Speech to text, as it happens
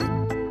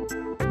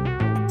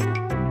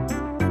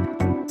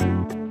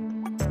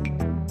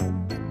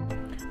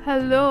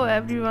Hello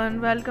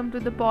everyone, welcome to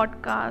the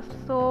podcast.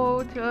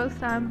 So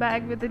just I'm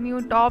back with a new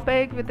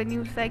topic, with a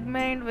new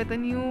segment, with a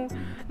new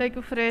like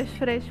a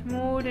fresh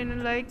mood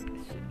and like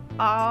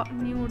a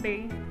new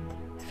day.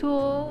 So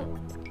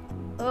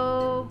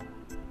uh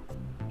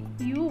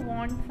you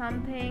want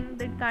something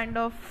that kind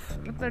of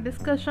the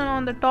discussion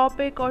on the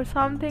topic or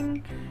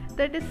something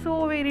that is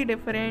so very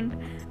different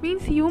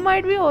means you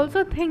might be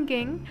also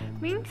thinking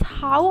means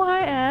how I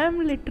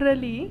am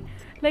literally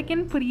like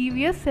in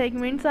previous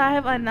segments I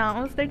have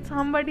announced that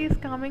somebody is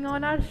coming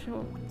on our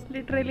show.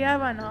 Literally I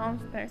have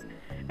announced that.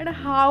 And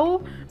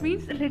how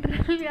means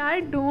literally I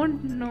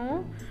don't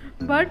know,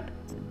 but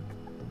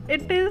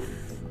it is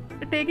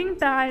taking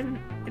time.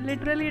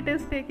 Literally it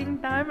is taking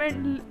time,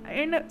 and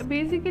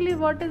basically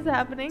what is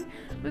happening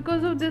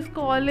because of this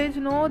college,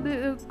 no,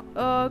 the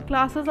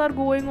classes are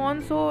going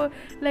on, so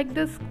like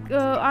this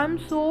I'm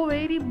so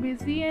very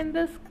busy and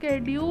the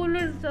schedule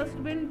has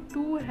just been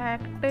too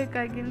hectic,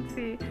 I can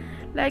say.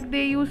 Like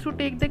they used to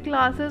take the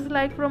classes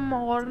like from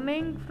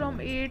morning from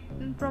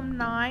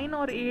 9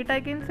 or 8, I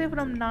can say,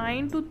 from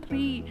 9 to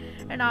 3,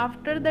 and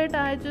after that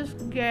I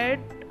just get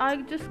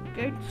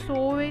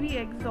so very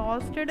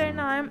exhausted,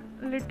 and I'm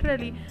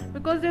literally,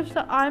 because if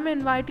I'm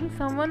inviting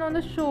someone on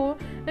the show,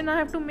 then I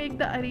have to make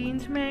the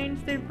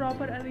arrangements, the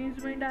proper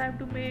arrangement I have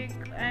to make,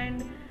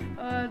 and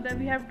then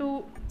we have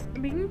to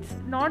means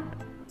not,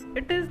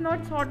 it is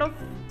not sort of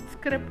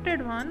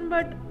scripted one,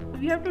 but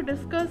we have to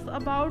discuss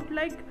about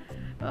like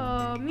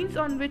means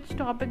on which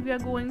topic we are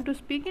going to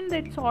speak in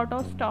that sort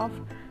of stuff.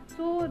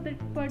 So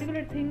that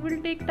particular thing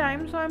will take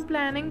time, so I'm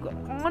planning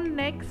on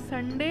next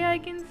Sunday, I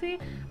can say,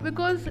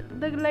 because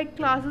the like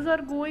classes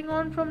are going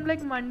on from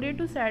like Monday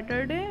to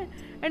Saturday,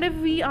 and if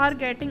we are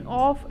getting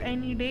off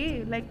any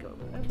day, like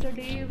if the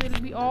day will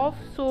be off,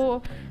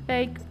 so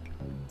like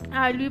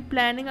I'll be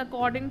planning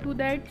according to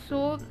that,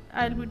 so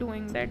I'll be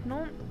doing that,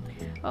 no.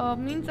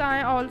 Means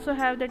I also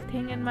have that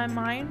thing in my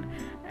mind,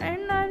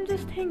 and I'm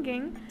just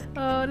thinking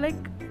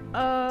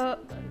uh,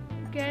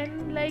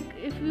 can, like,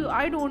 if you,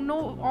 I don't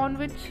know on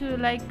which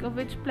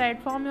which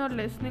platform you're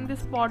listening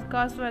this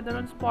podcast, whether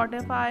on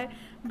Spotify,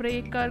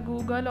 Breaker,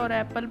 Google, or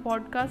Apple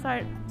Podcasts,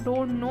 I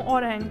don't know,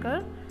 or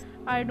Anchor,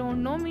 I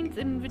don't know, means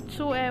in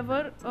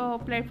whichsoever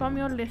platform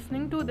you're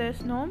listening to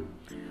this, no.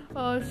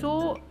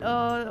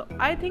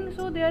 I think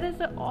so there is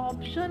an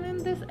option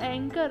in this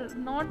Anchor,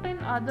 not in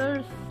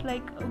others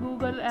like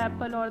Google,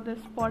 Apple, or the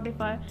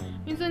Spotify.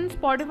 Means in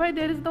Spotify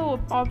there is the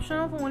option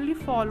of only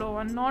follow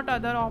and not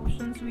other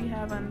options we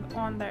have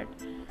on that.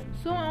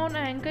 So on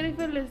Anchor, if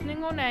you're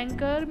listening on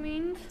Anchor,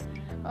 means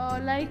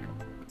like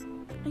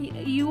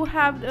you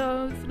have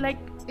like,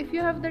 if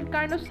you have that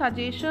kind of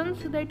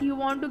suggestions that you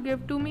want to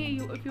give to me,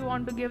 if you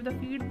want to give the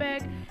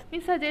feedback,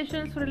 means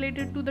suggestions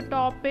related to the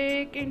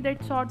topic and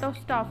that sort of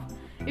stuff,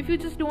 if you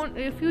just don't,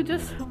 if you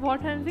just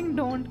what I'm saying,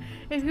 don't,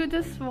 if you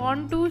just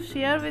want to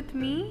share with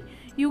me,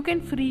 you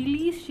can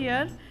freely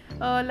share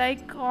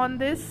like on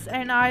this,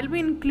 and I'll be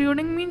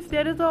including, means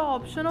there is a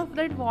option of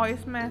that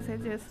voice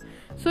messages.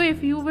 So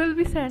if you will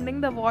be sending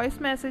the voice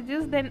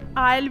messages, then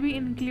I'll be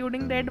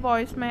including that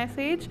voice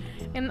message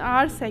in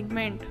our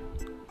segment.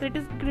 That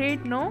is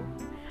great, no.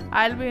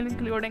 I'll be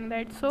including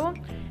that. So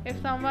if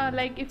someone,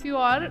 like, if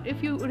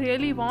you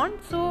really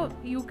want, so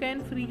you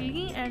can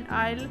freely, and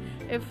I'll,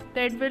 if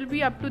that will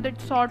be up to that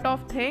sort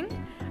of thing,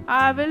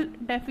 I will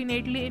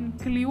definitely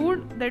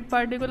include that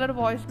particular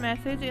voice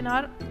message in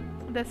our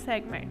the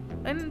segment,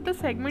 and the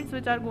segments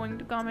which are going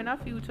to come in our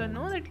future,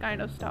 no, that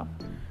kind of stuff.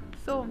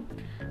 So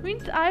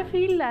means I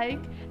feel like,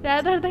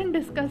 rather than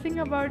discussing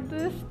about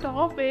this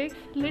topic,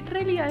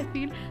 literally I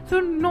feel so,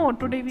 no,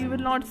 today we will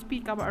not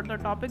speak about the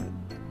topic,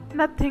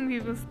 nothing we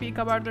will speak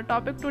about the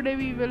topic. Today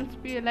we will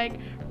speak like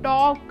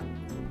talk.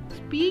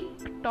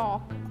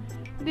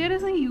 There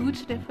is a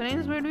huge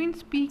difference between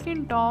speak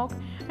and talk,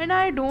 and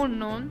I don't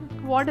know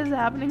what is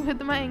happening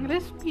with my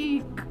English.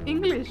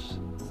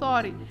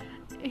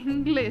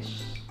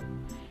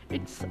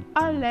 It's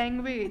a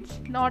language,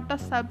 not a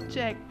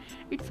subject.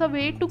 It's a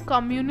way to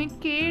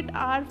communicate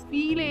our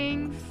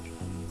feelings,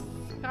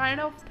 kind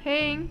of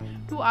thing,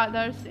 to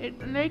others.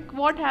 Like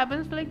what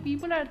happens, like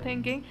people are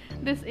thinking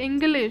this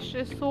English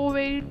is so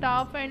very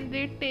tough and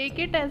they take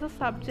it as a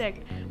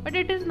subject, but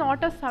it is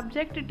not a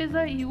subject. It is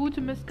a huge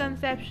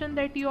misconception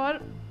that you're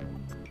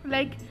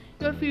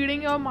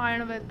feeding your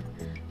mind with.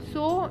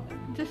 So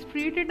just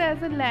treat it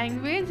as a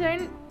language,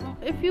 and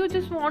if you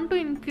just want to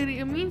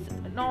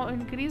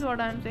increase what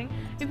I'm saying,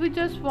 if you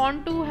just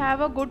want to have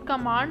a good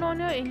command on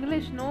your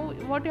English, no,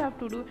 what you have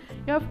to do,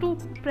 you have to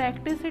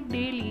practice it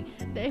daily.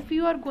 If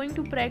you are going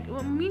to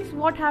practice, means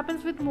what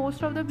happens with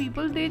most of the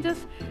people,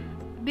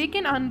 they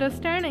can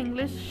understand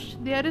English,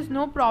 there is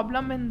no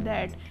problem in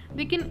that,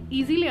 they can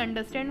easily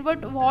understand,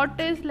 but what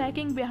is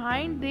lacking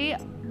behind, they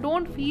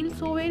don't feel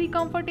so very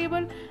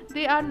comfortable,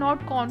 they are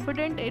not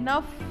confident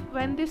enough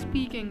when they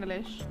speak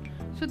English.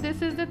 So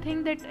this is the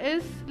thing that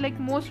is like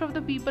most of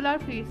the people are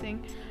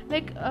facing.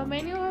 Like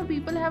many of the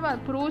people have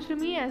approached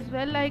me as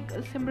well, like,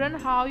 Simran,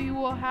 how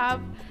you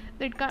have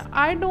that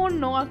I don't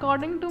know,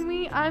 according to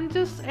me, I'm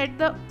just at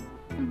the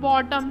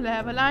bottom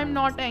level. I'm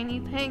not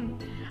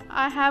anything.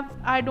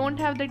 I don't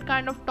have that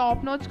kind of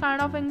top notch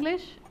kind of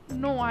English.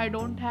 No, I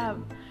don't have.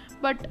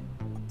 But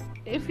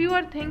if you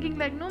are thinking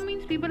like, no,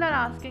 means people are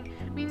asking,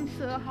 means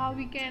how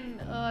we can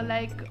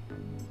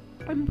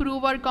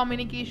improve our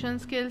communication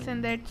skills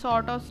and that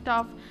sort of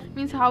stuff,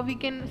 means how we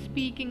can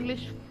speak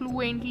English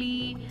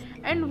fluently.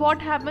 And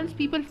what happens,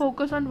 people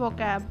focus on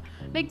vocab.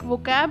 Like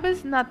vocab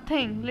is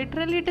nothing,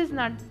 literally it is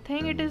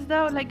nothing. It is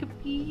the like a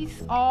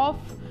piece of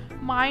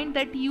mind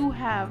that you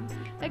have.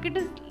 Like it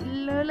is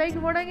like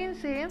what I can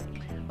say,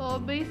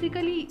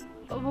 basically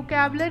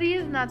vocabulary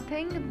is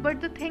nothing,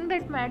 but the thing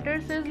that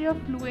matters is your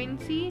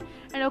fluency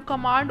and your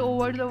command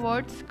over the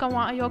words,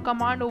 your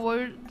command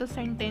over the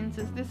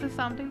sentences. This is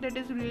something that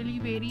is really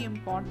very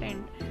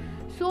important.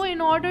 So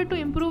in order to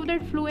improve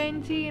that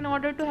fluency, in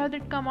order to have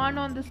that command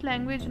on this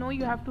language, no,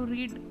 you have to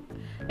read.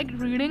 Like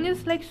reading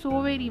is like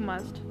so very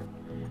must.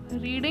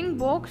 Reading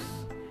books,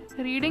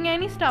 reading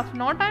any stuff,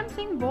 not I'm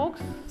saying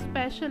books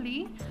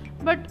specially,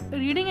 but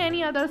reading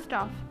any other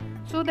stuff.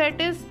 So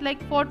that is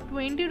like for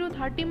 20 to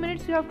 30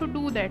 minutes you have to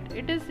do that.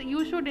 It is,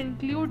 you should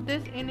include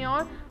this in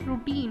your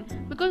routine,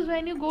 because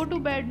when you go to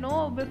bed,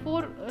 no,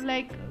 before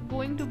like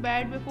going to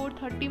bed, before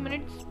 30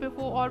 minutes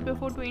before or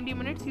before 20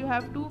 minutes you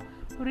have to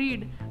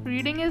read.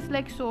 Reading is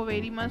like so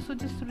very much. So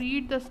just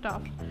read the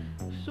stuff.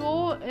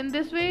 So in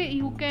this way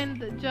you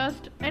can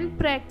just and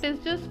practice,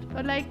 just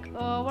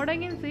what I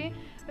can say,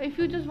 if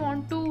you just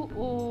want to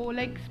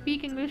like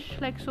speak English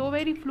like so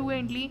very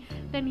fluently,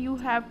 then you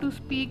have to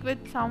speak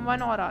with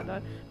someone or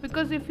other,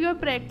 because if you are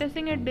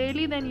practicing it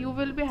daily, then you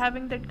will be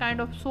having that kind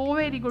of so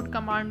very good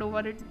command over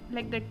it,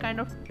 like that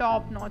kind of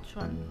top notch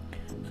one.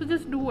 So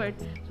just do it.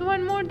 So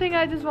one more thing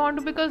I just want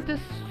to, because this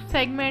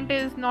segment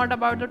is not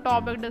about the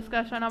topic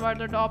discussion, about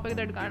the topic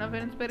that kind of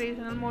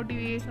inspirational,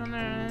 motivational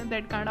and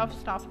that kind of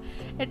stuff.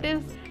 It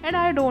is, and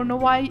I don't know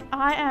why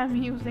I am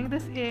using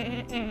this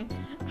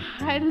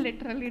I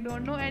literally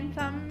don't know. And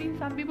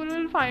some people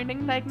will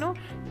finding like, no,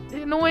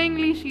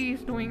 knowingly she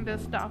is doing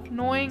this stuff,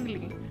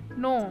 knowingly.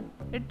 No,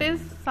 it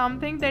is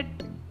something that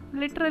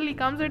literally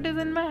comes, it is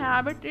in my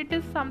habit, it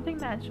is something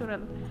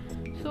natural.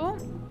 So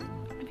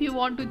if you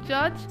want to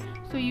judge,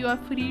 so you are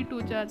free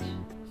to judge.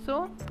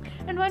 So,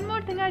 and one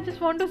more thing I just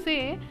want to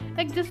say,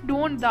 like just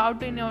don't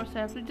doubt in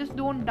yourself, just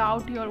don't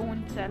doubt your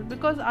own self,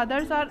 because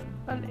others are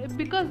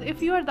because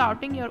if you are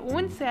doubting your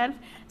own self,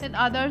 then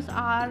others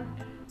are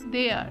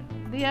there,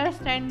 they are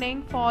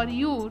standing for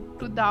you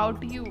to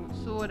doubt you.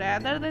 So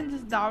rather than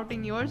just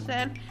doubting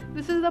yourself,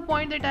 this is the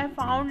point that I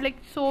found like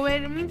so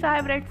where, means I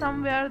have read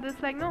somewhere this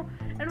like, no.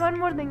 And one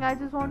more thing I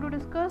just want to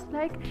discuss,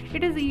 like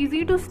it is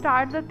easy to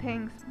start the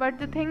things, but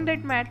the thing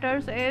that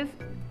matters is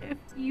if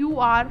you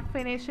are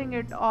finishing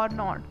it or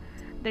not.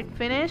 That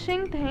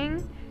finishing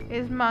thing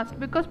is must,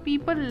 because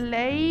people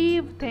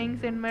leave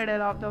things in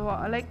middle of the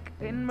like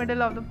in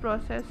middle of the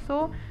process.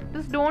 So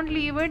just don't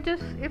leave it.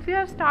 Just if you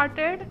have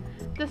started,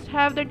 just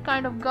have that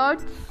kind of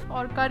guts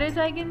or courage,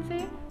 I can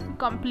say, to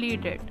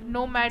complete it.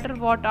 No matter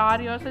what are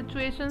your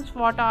situations,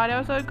 what are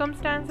your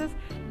circumstances,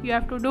 you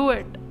have to do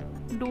it.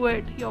 Do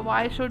it. Your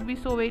voice should be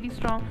so very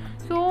strong.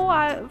 So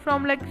I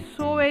from like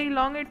so very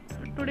long, it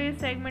today's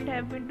segment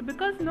have been,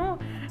 because no,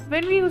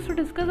 when we used to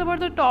discuss about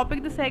the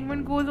topic, the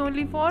segment goes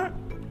only for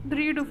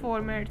 3 to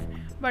 4 minutes.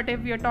 But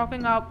if we are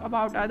talking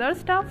about other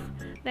stuff,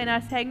 then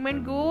our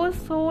segment goes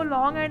so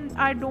long, and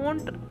I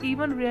don't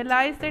even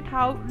realize that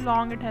how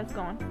long it has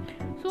gone.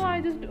 So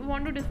I just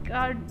want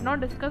to not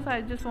discuss,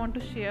 I just want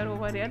to share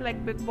over here,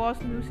 like Bigg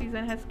Boss new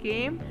season has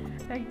came,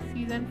 like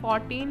season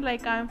 14,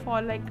 like I'm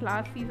for like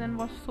last season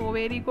was so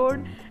very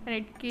good, and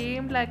it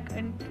came like,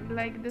 and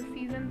like this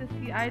season,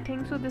 I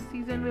think so this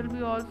season will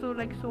be also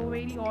like so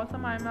very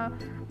awesome. I'm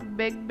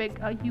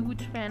a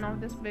huge fan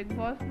of this Bigg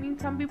Boss.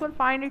 Means some people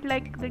find it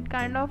like that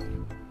kind of,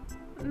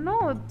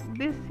 no,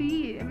 they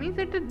see, it means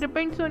it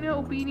depends on your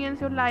opinions,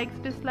 your likes,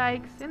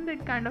 dislikes and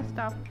that kind of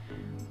stuff.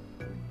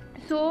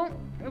 So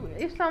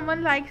if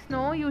someone likes,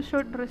 no, you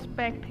should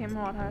respect him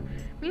or her.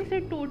 Means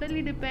it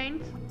totally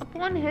depends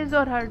upon his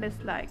or her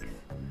dislikes,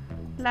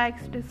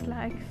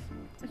 dislikes.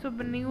 So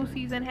the new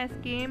season has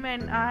came,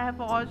 and I have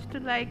watched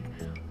like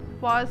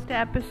first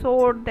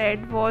episode.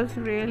 That was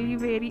really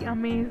very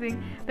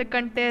amazing. The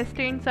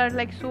contestants are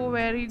like so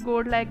very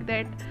good, like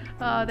that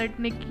that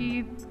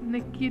Nikki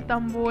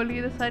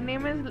Tamboli, the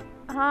surname is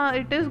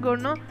it is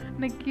good, no,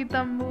 Nikki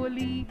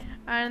Tamboli,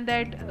 and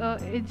that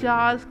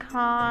Ijaz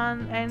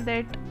Khan, and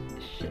that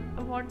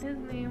what his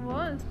name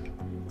was,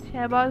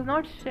 Shehbaz,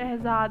 not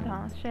Shehzad,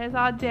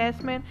 Shehzad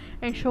Jasmine,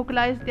 and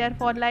Shukla is there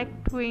for like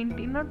 14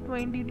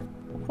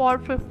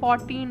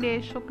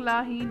 days.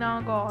 Shukla,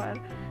 Hina, Gaur,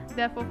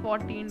 there for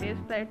 14 days.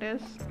 That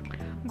is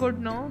good,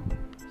 no?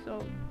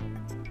 So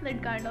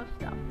that kind of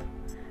stuff.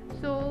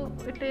 So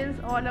it is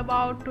all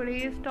about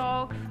today's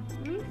talks.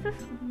 Means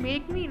just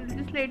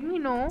let me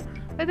know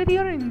whether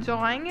you're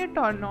enjoying it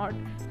or not.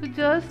 So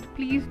just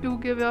please do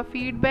give your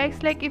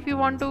feedbacks. Like if you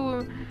want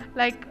to,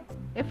 like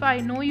if I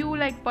know you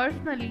like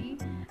personally,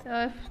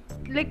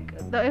 like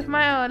if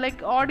my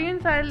like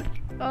audience, I'll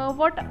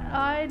what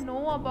I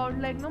know about,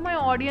 like no, my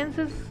audience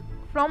is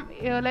from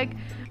like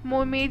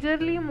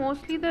majorly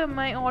mostly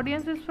my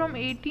audience is from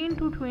 18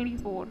 to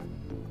 24.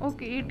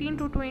 Okay, 18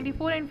 to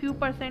 24, and few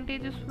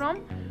percentages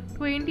from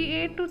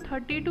 28 to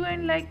 32,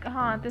 and like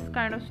this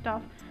kind of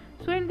stuff.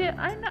 So in there,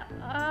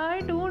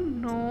 I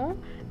don't know,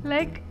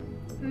 like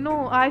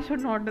no, I should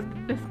not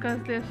discuss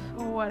this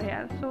over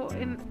here. So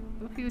in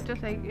future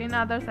in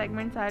other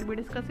segments I'll be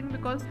discussing,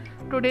 because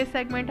today's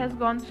segment has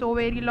gone so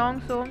very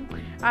long. So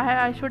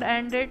I should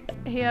end it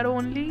here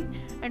only,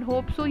 and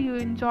hope so you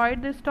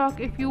enjoyed this talk.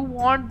 If you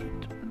want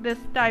this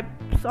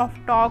types of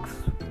talks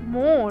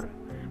more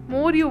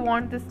you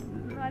want this,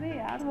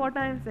 what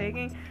I'm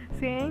saying,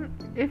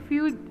 if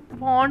you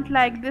want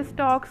like this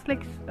talks,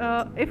 like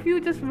if you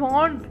just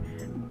want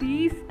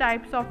these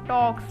types of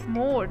talks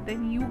more,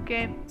 then you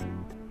can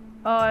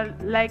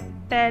like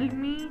tell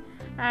me,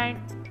 and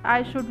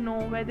I should know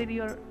whether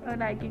you're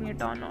liking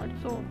it or not.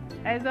 So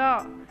as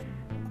a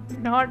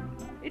not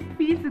it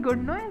feels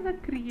good, no, as a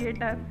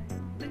creator,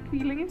 the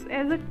feeling is,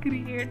 as a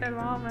creator,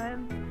 wow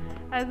man,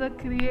 as a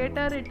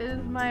creator, it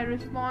is my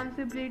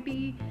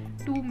responsibility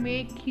to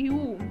make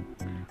you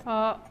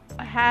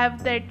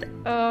have that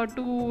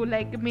to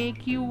like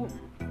make you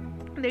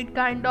that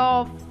kind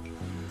of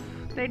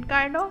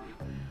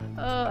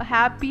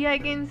happy, I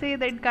can say,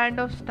 that kind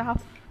of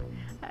stuff.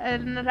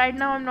 And right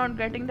now I'm not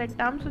getting that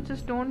term, so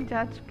just don't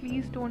judge,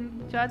 please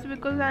don't judge,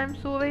 because I'm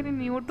so very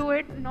new to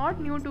it. Not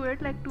new to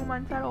it, like 2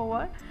 months are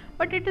over,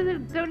 but it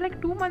is, they're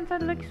like 2 months are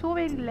like so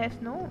very less,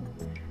 no,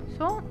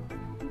 so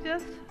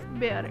just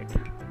bear it.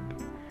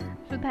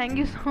 So thank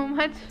you so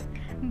much.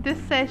 This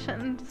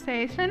session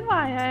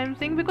why I am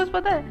saying, because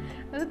the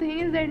thing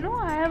is that no,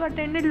 I have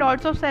attended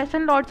lots of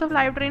session, lots of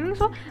live training,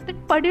 so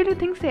that particular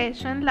thing,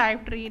 session,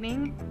 live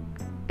training,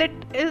 that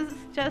is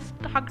just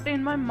tucked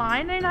in my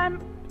mind, and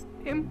I'm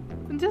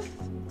just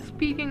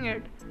speaking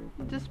it,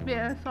 just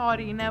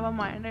sorry, never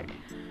mind it.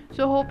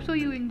 So hope so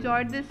you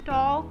enjoyed this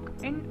talk,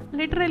 and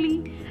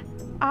literally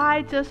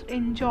I just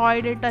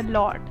enjoyed it a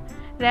lot.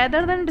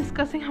 Rather than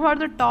discussing about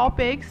the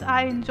topics,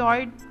 I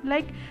enjoyed,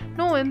 like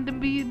no,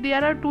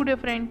 there are two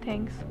different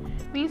things.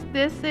 Means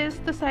this is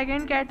the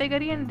second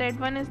category, and that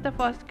one is the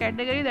first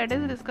category, that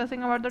is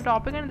discussing about the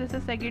topic, and this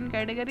is second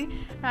category.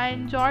 I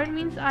enjoyed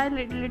means I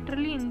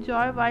literally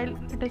enjoy while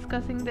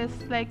discussing this,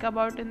 like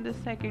about in this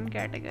second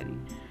category.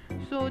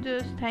 So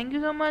just thank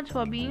you so much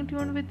for being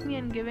tuned with me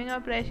and giving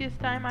a precious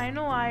time. I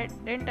know I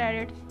didn't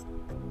edit,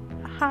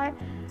 I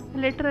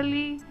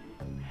literally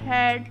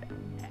had,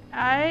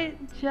 I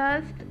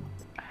just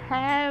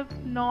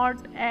have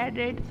not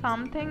added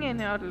something in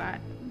your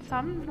life.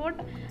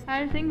 What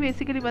I think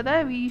basically,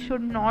 we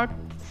should not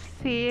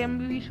say,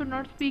 we should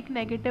not speak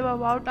negative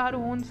about our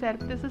own self.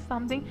 This is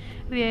something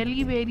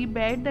really very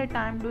bad that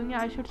I'm doing.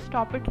 I should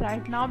stop it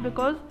right now,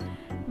 because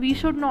we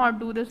should not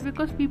do this,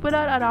 because people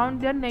are around,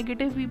 they're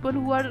negative people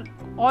who are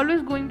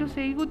always going to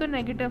say you the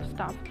negative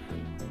stuff.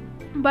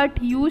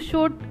 But you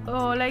should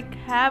like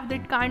have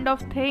that kind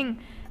of thing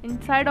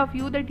inside of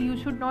you, that you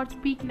should not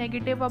speak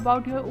negative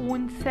about your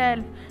own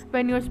self.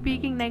 When you're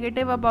speaking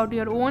negative about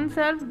your own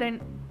self,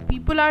 then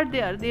people are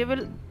there, they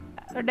will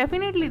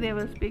definitely they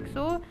will speak.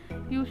 So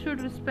you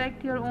should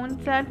respect your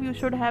own self, you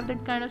should have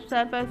that kind of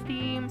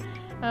self-esteem,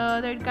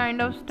 that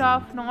kind of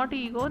stuff, not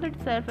ego,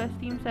 that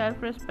self-esteem,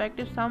 self-respect.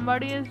 If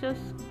somebody is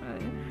just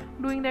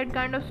doing that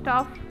kind of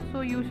stuff,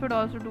 so you should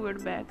also do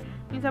it back.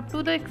 Means up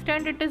to the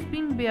extent it is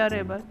being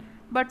bearable.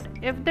 But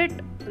if that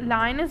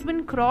line has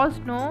been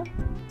crossed, no,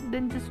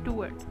 then just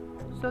do it.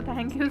 So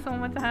thank you so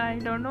much. I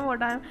don't know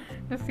what I'm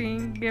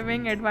saying,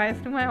 giving advice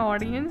to my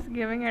audience,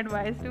 giving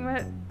advice to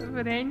my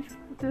friends.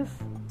 Just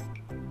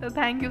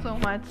thank you so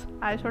much.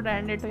 I should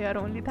end it here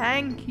only.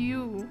 Thank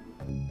you.